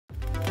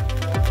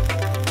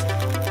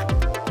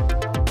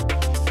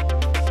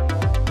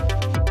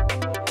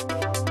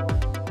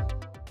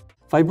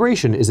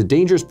Vibration is a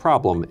dangerous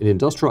problem in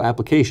industrial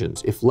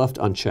applications if left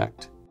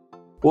unchecked.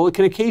 While it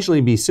can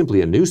occasionally be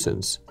simply a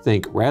nuisance,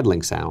 think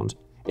rattling sounds,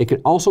 it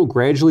can also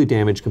gradually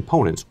damage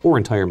components or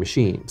entire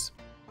machines.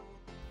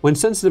 When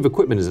sensitive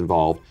equipment is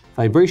involved,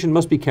 vibration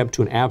must be kept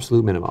to an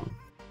absolute minimum.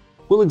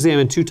 We'll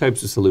examine two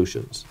types of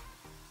solutions.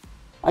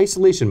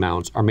 Isolation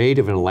mounts are made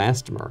of an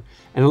elastomer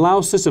and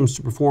allow systems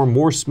to perform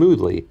more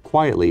smoothly,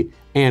 quietly,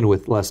 and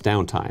with less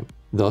downtime,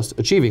 thus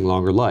achieving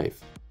longer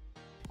life.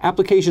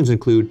 Applications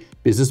include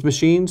business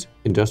machines,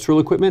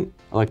 industrial equipment,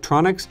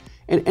 electronics,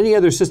 and any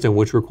other system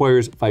which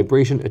requires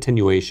vibration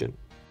attenuation.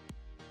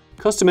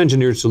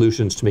 Custom-engineered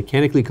solutions to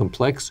mechanically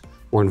complex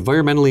or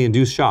environmentally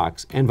induced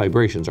shocks and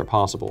vibrations are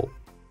possible.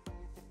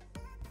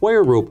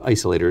 Wire rope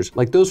isolators,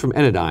 like those from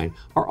Ennodyne,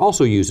 are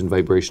also used in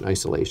vibration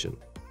isolation.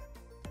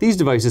 These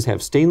devices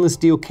have stainless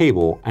steel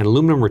cable and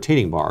aluminum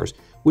retaining bars,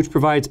 which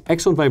provides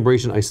excellent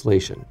vibration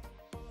isolation.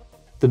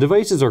 The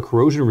devices are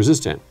corrosion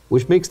resistant,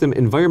 which makes them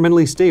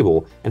environmentally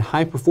stable and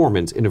high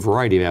performance in a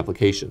variety of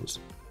applications.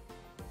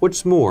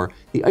 What's more,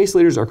 the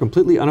isolators are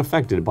completely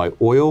unaffected by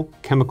oil,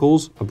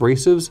 chemicals,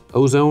 abrasives,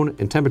 ozone,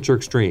 and temperature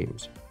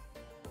extremes.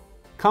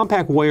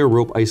 Compact wire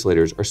rope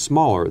isolators are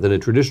smaller than a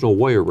traditional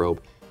wire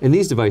rope, and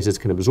these devices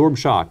can absorb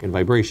shock and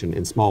vibration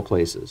in small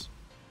places.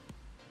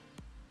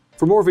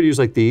 For more videos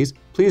like these,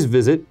 please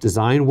visit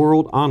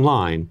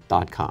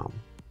designworldonline.com.